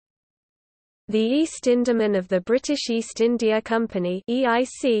The East Indiaman of the British East India Company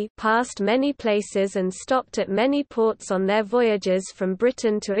 (EIC) passed many places and stopped at many ports on their voyages from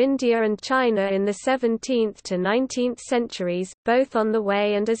Britain to India and China in the 17th to 19th centuries, both on the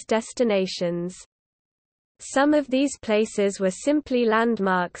way and as destinations. Some of these places were simply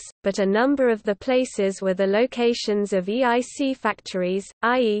landmarks, but a number of the places were the locations of EIC factories,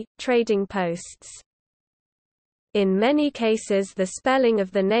 i.e., trading posts. In many cases the spelling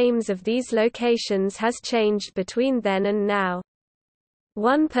of the names of these locations has changed between then and now.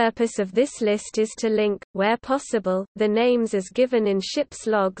 One purpose of this list is to link, where possible, the names as given in ships'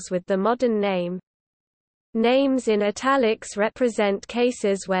 logs with the modern name. Names in italics represent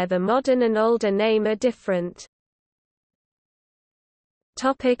cases where the modern and older name are different.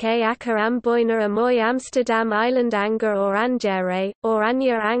 A Acker Amboina Amoy Amsterdam Island Anger or Angere, or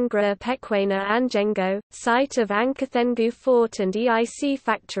Anya Angra Pequena Angengo, site of Ankathengu Fort and EIC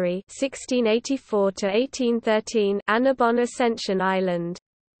Factory 1684–1813 Annobon Ascension Island.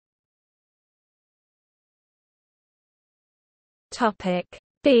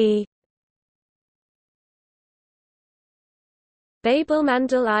 B.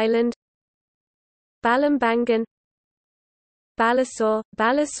 Babelmandel Island, Balambangan,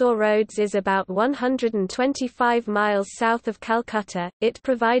 Balasore Roads is about 125 miles south of Calcutta. It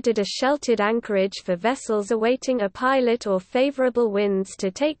provided a sheltered anchorage for vessels awaiting a pilot or favorable winds to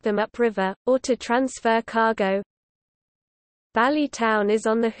take them upriver, or to transfer cargo. Bali town is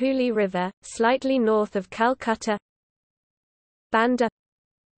on the Hooghly River, slightly north of Calcutta. Banda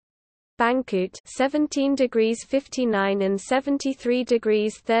Bangkok 17°59 and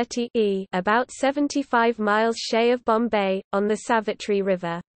 73°30 E, about 75 miles shay of Bombay, on the Savitri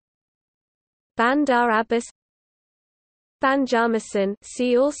River. Bandar Abbas, Banjarmasin,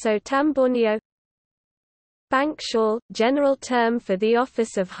 see also Tamborneo. Bankshaw, general term for the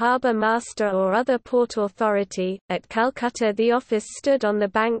office of harbour master or other port authority. At Calcutta the office stood on the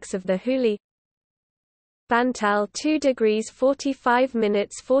banks of the Hooghly. Bantal 2°45'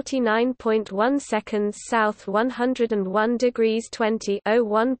 49.1 seconds south 101°20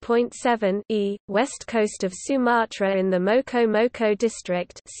 (01.7 E), west coast of Sumatra in the Moko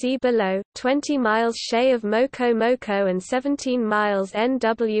district, see below, 20 miles shay of Moko and 17 miles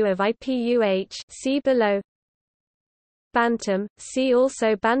NW of Ipuh, see below. Bantam, see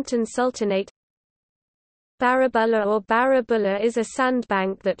also Bantan Sultanate. Barabulla or Barabulla is a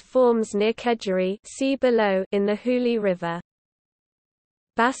sandbank that forms near Kedjeri, see below, in the Hooghly River.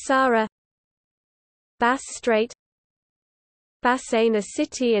 Bassara, Bass Strait, Bassein, a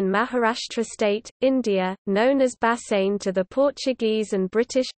city in Maharashtra state, India, known as Bassein to the Portuguese and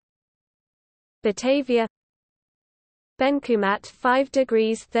British. Batavia, Benkumat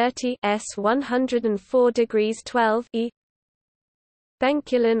 5°30 S 104°12 E.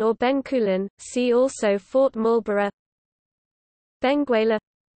 Benkulan or Benkulan, see also Fort Marlborough. Benguela,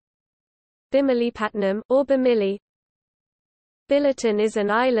 Bimilipatnam or Bimili. Billiton is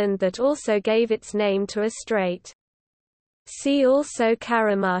an island that also gave its name to a strait. See also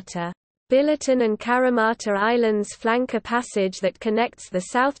Karamata. Billiton and Karamata Islands flank a passage that connects the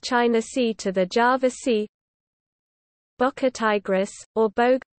South China Sea to the Java Sea. Boca Tigris, or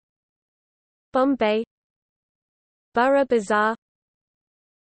Bogue, Bombay, Burra Bazaar,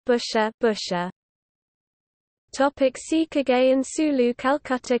 Busha. Sikagay Sulu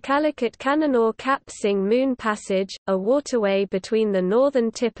Calcutta Calicut Cananore Cap Sing Moon Passage, a waterway between the northern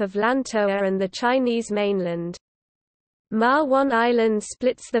tip of Lantoa and the Chinese mainland. Ma Wan Island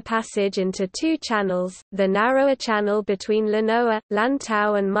splits the passage into two channels, the narrower channel between Lanoa,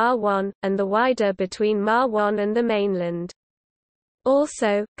 Lantau and Ma Wan, and the wider between Ma Wan and the mainland.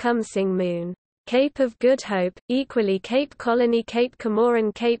 Also, Kumsing Moon. Cape of Good Hope, equally Cape Colony, Cape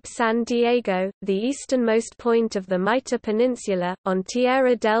Comorin, Cape San Diego, the easternmost point of the Maita Peninsula, on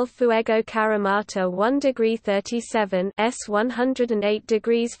Tierra del Fuego. Karamata 1°37 S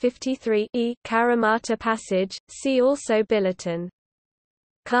 108°53 E, Karamata Passage, see also Billiton.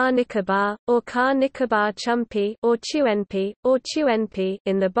 Car Nicobar, or Car Nicobar Chumpy or Chuenpi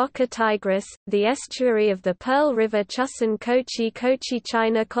in the Boca Tigris, the estuary of the Pearl River. Chusan Kochi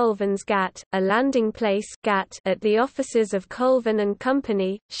China Colvins Ghat, a landing place at the offices of Colvin and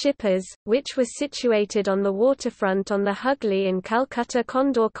Company, shippers, which was situated on the waterfront on the Hooghly in Calcutta.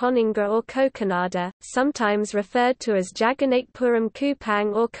 Condor Coninga or Kokonada, sometimes referred to as Jagannakepuram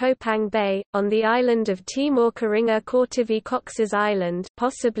Kupang or Kopang Bay, on the island of Timor. Karinga Kortivi Cox's Island,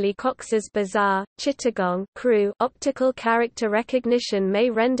 possibly Cox's Bazar, Chittagong Crew. Optical character recognition may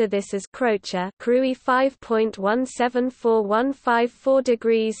render this as Crocher Crewy 5.174154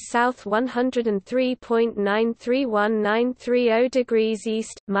 degrees south 103.931930 degrees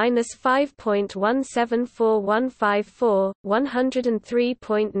east, -5.174154,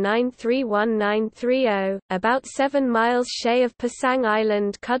 103.931930, about 7 miles shay of Pasang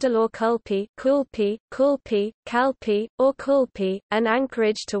Island Cuddalore Kulpi, Kulpi, Kalpi, or Kulpi, an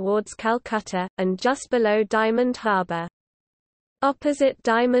anchorage towards Calcutta, and just below Diamond Harbour. Opposite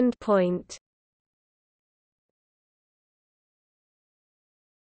Diamond Point.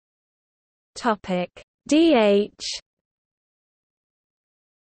 DH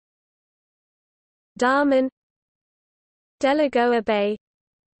Daman, Delagoa Bay.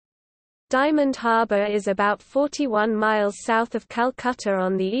 Diamond Harbour is about 41 miles south of Calcutta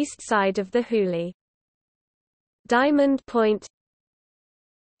on the east side of the Hooghly. Diamond Point,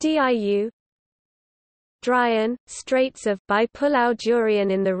 Diu Dryan, Straits of by Pulau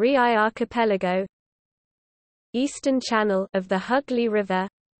Durian in the Riau Archipelago, Eastern Channel of the Hooghly River,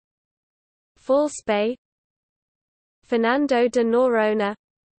 False Bay, Fernando de Noronha,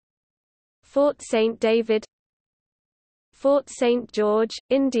 Fort St. David, Fort St. George,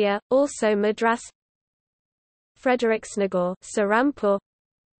 India, also Madras, Frederiksnagor, Serampore,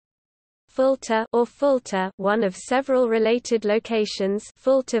 Fulta or Fulta, one of several related locations,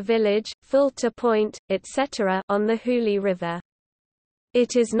 Fulta Village, Fulta Point, etc., on the Hooghly River.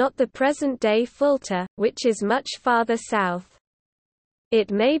 It is not the present-day Fulta, which is much farther south.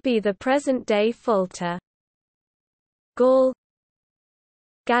 It may be the present-day Fulta. Gaul,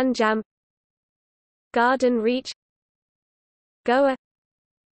 Ganjam, Garden Reach, Goa,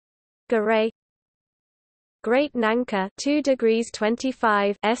 Garay, Great Nangka 2 degrees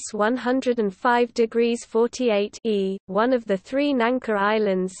 25 S 105 degrees 48 E, one of the three Nangka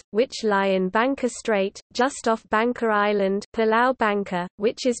Islands, which lie in Bangka Strait, just off Bangka Island, Pulau Bangka,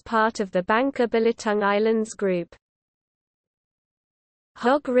 which is part of the Bangka Belitung Islands group.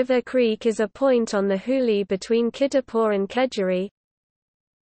 Hog River Creek is a point on the Hooghly between Kidapur and Kedjeri.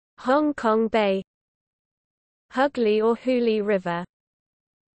 Hong Kong Bay, Hooghly or Hooghly River.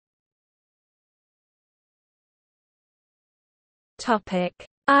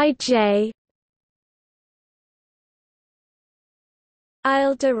 IJ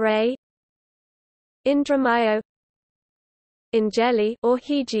Isle de Ré, Indramayo, Ingeli or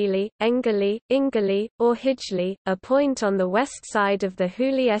Hijili, Engali, Ingali, or Hijli, a point on the west side of the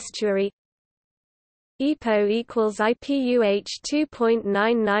Hooghly estuary. EPO equals IPUH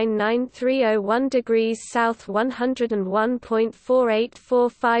 2.999301 degrees south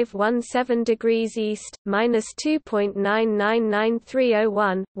 101.484517 degrees east,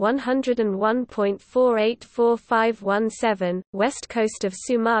 -2.999301, 101.484517, west coast of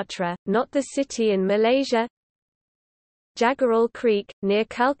Sumatra, not the city in Malaysia. Jagaral Creek, near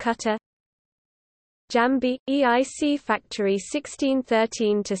Calcutta. Jambi, EIC Factory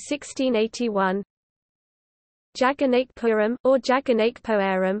 1613–1681. Jagannakepuram, or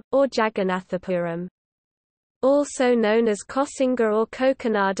Jagannakepuram, or Jagannathapuram. Also known as Kosinga or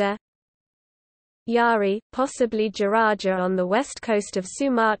Kokonada. Yari, possibly Jaraja on the west coast of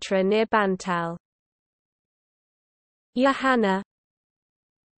Sumatra near Bantal. Yahana.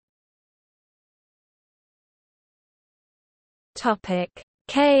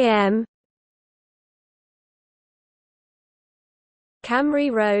 KM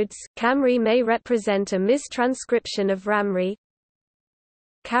Camry roads. Camry may represent a mistranscription of Ramri.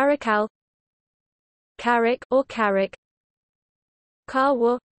 Karakal, Karak or Karak,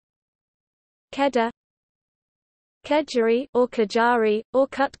 Karwa, Kedah, Kedjeri or Kajari, or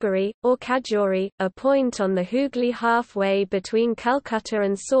Kutgari, or Kajori, a point on the Hooghly halfway between Calcutta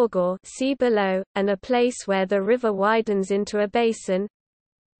and Saugor, see below, and a place where the river widens into a basin.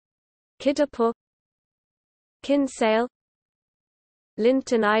 Kidapur, Kinsale,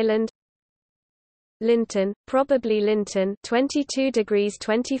 Linton Island, Linton, probably Linton 22 degrees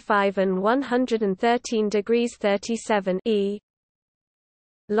 25 and 113 degrees 37 E.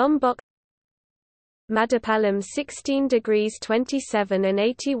 Lombok, Madapalam 16 degrees 27 and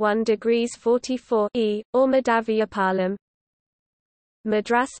 81 degrees 44 E, or Madavayapalam.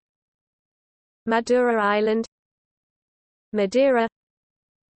 Madras, Madura Island, Madeira,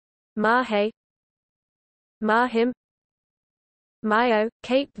 Mahe, Mahim, Mayo,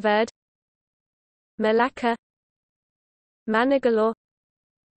 Cape Verde, Malacca, Mangalore,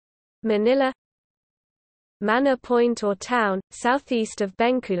 Manila, Manor Point or Town, southeast of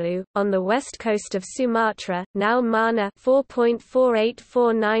Bengkulu, on the west coast of Sumatra, now Mana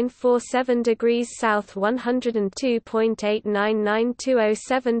 4.484947 degrees south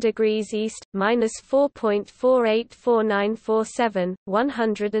 102.899207 degrees east, minus 4.484947,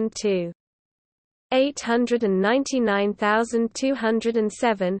 102.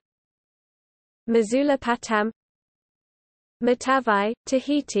 899,207. Masulipatam, Matavai,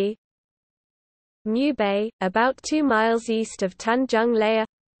 Tahiti. New Bay, about 2 miles east of Tanjung Lea.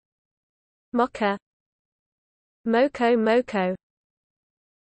 Mocha, Moko,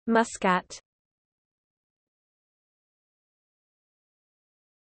 Muscat.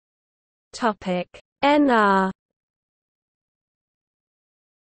 Topic: NR.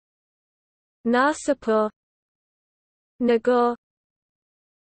 Narsapur, Nagaur,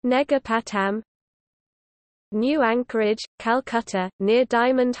 Negapatam. New Anchorage, Calcutta, near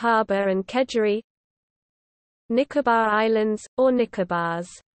Diamond Harbour and Kedgeree. Nicobar Islands, or Nicobars.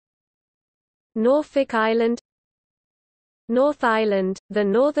 Norfolk Island, North Island, the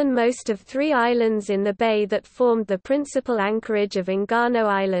northernmost of 3 islands in the bay that formed the principal anchorage of Enggano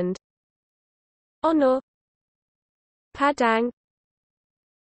Island. Onor, Padang,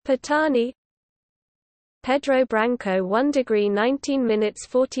 Patani, Pedro Branco 1 degree 19 minutes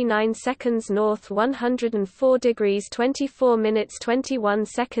 49 seconds north 104 degrees 24 minutes 21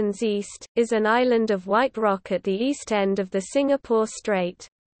 seconds east, is an island of white rock at the east end of the Singapore Strait.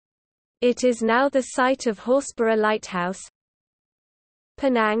 It is now the site of Horsburgh Lighthouse.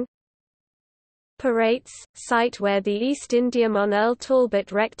 Penang, Parates, site where the East Indiaman Earl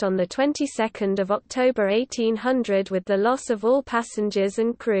Talbot wrecked on the 22nd of October 1800 with the loss of all passengers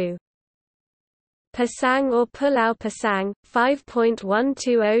and crew. Pasang or Pulau Pasang,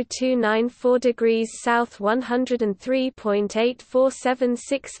 5.120294 degrees south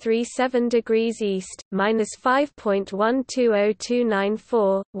 103.847637 degrees east, minus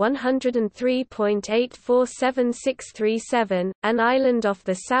 5.120294, 103.847637, an island off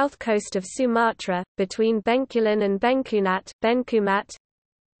the south coast of Sumatra, between Bencoolen and Benkumat.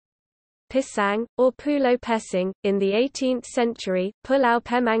 Pisang, or Pulau Pesing. In the 18th century, Pulau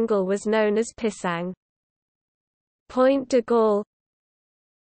Pemanggul was known as Pisang. Point de Galle,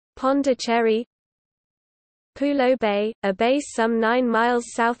 Pondicherry, Pulau Bay, a bay some 9 miles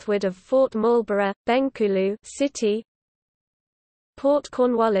southward of Fort Marlborough, Bengkulu City. Port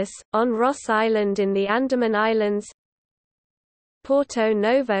Cornwallis, on Ross Island in the Andaman Islands. Porto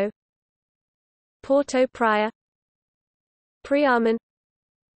Novo, Porto Praya, Priaman,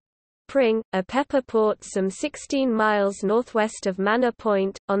 Pring, a pepper port some 16 miles northwest of Manor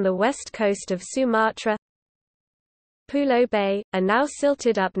Point, on the west coast of Sumatra. Pulau Bay, a now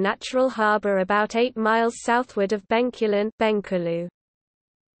silted-up natural harbour about 8 miles southward of Bengkulu.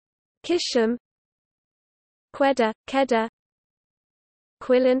 Kisham, Quetta, Kedah,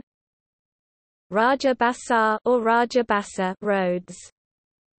 Quilin, Raja Basar or Raja Basa Rhodes.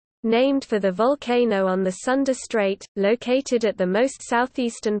 Named for the volcano on the Sunda Strait, located at the most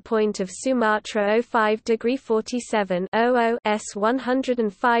southeastern point of Sumatra 05°47' S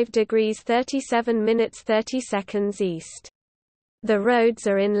 105 degrees 37 minutes 30 seconds east. The roads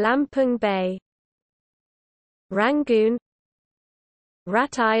are in Lampung Bay. Rangoon,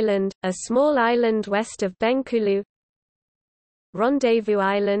 Rat Island, a small island west of Bengkulu. Rendezvous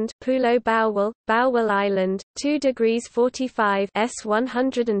Island, Pulau Bawal, Bawal Island, 2 degrees 45 S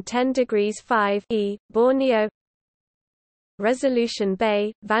 110 degrees 5 E, Borneo. Resolution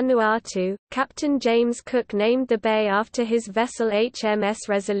Bay, Vanuatu, Captain James Cook named the bay after his vessel HMS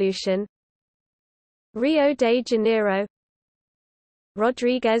Resolution. Rio de Janeiro,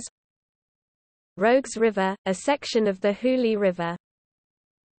 Rodrigues, Rogues River, a section of the Hooghly River.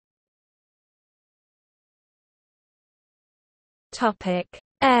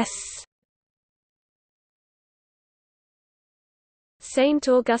 S. St.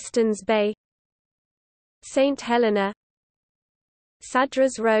 Augustine's Bay, St. Helena,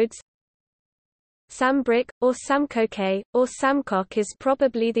 Sadras Roads. Sambrick, or Samkoke, or Samkok is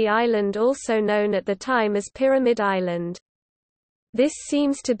probably the island also known at the time as Pyramid Island. This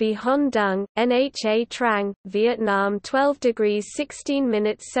seems to be Hon Dung, Nha Trang, Vietnam 12 degrees 16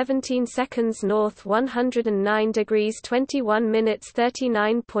 minutes 17 seconds north 109 degrees 21 minutes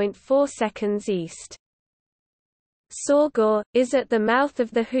 39.4 seconds east. Saugor, is at the mouth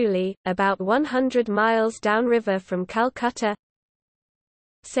of the Hooghly, about 100 miles downriver from Calcutta.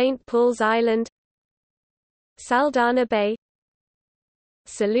 St. Paul's Island, Saldanha Bay,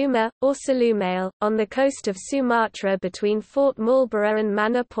 Saluma, or Salumale, on the coast of Sumatra between Fort Marlborough and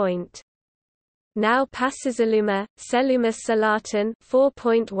Manor Point. Now Passazaluma, Seluma Salatan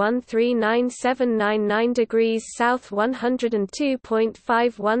 4.139799 degrees south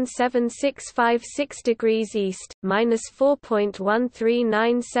 102.517656 degrees east,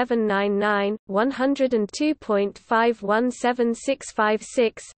 -4.139799,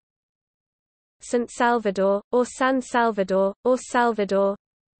 102.517656. St. Salvador, or San Salvador, or Salvador.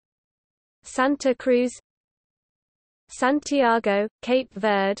 Santa Cruz, Santiago, Cape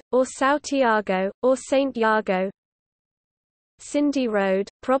Verde, or São Tiago, or Saint Iago. Sindhi Road,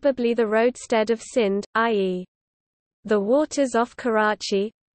 probably the roadstead of Sindh, i.e. the waters off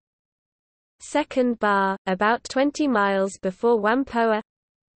Karachi. Second Bar, about 20 miles before Whampoa.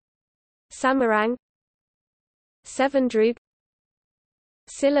 Samarang, Sevendrug,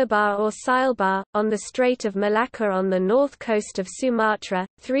 Silabbar or Silbar, on the Strait of Malacca on the north coast of Sumatra,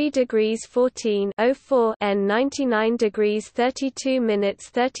 3 degrees 14'04" N 99 degrees 32 minutes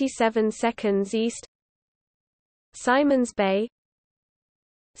 37 seconds east. Simons Bay,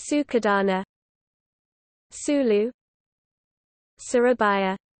 Sukadana, Sulu,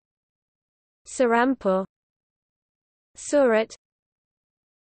 Surabaya, Serampore, Surat,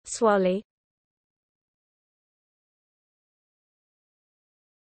 Swali.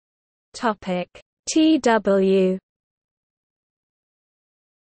 TW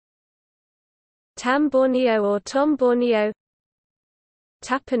Tamborneo or Tomborneo,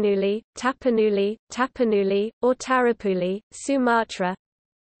 Tapanuli, Tapanuli, Tapanuli, or Tarapuli, Sumatra,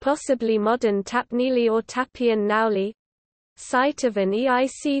 possibly modern Tapnili or Tapian Nauli, site of an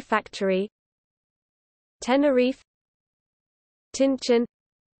EIC factory. Tenerife, Tinchan,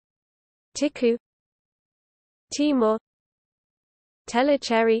 Tiku, Timor,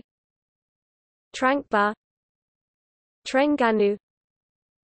 Tellicherry, Trankbar, Trengganu,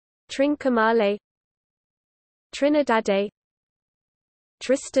 Trincomalee, Trinidade,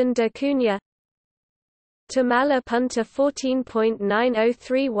 Tristan da Cunha, Tamala Punta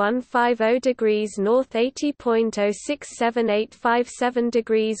 14.903150 degrees north 80.067857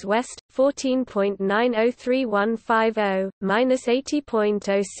 degrees west, 14.903150,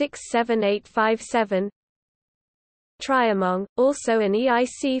 -80.067857. Triamong, also an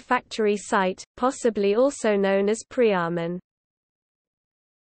EIC factory site, possibly also known as Priaman.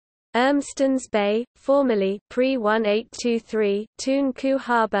 Urmston's Bay, formerly pre-1823, Tunku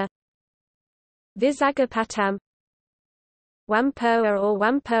Harbour. Visagapatam, Whampoa or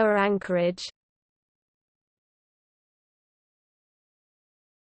Whampoa Anchorage.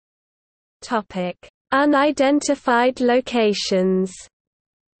 Unidentified locations.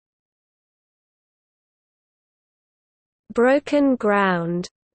 Broken ground,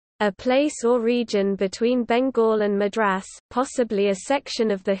 a place or region between Bengal and Madras, possibly a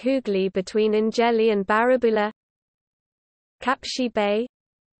section of the Hooghly between Njeli and Barabula. Kapshi Bay,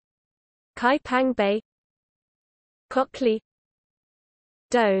 Kaipang Bay, Kokli,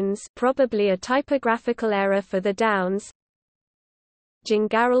 Dones, probably a typographical error for the Downs.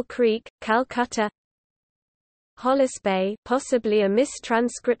 Jingaral Creek, Calcutta. Hollis Bay, possibly a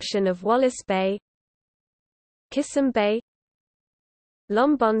mistranscription of Wallace Bay. Kisum Bay,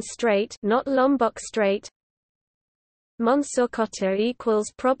 Lombon Strait, not Lombok Strait. Monsurcotta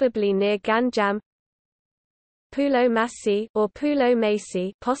equals probably near Ganjam. Pulo Masi or Pulo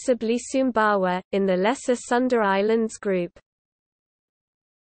Masi, possibly Sumbawa, in the Lesser Sunda Islands group.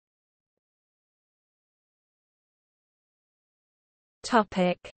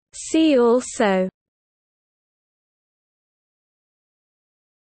 Topic: See also.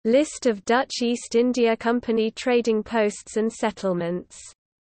 List of Dutch East India Company trading posts and settlements.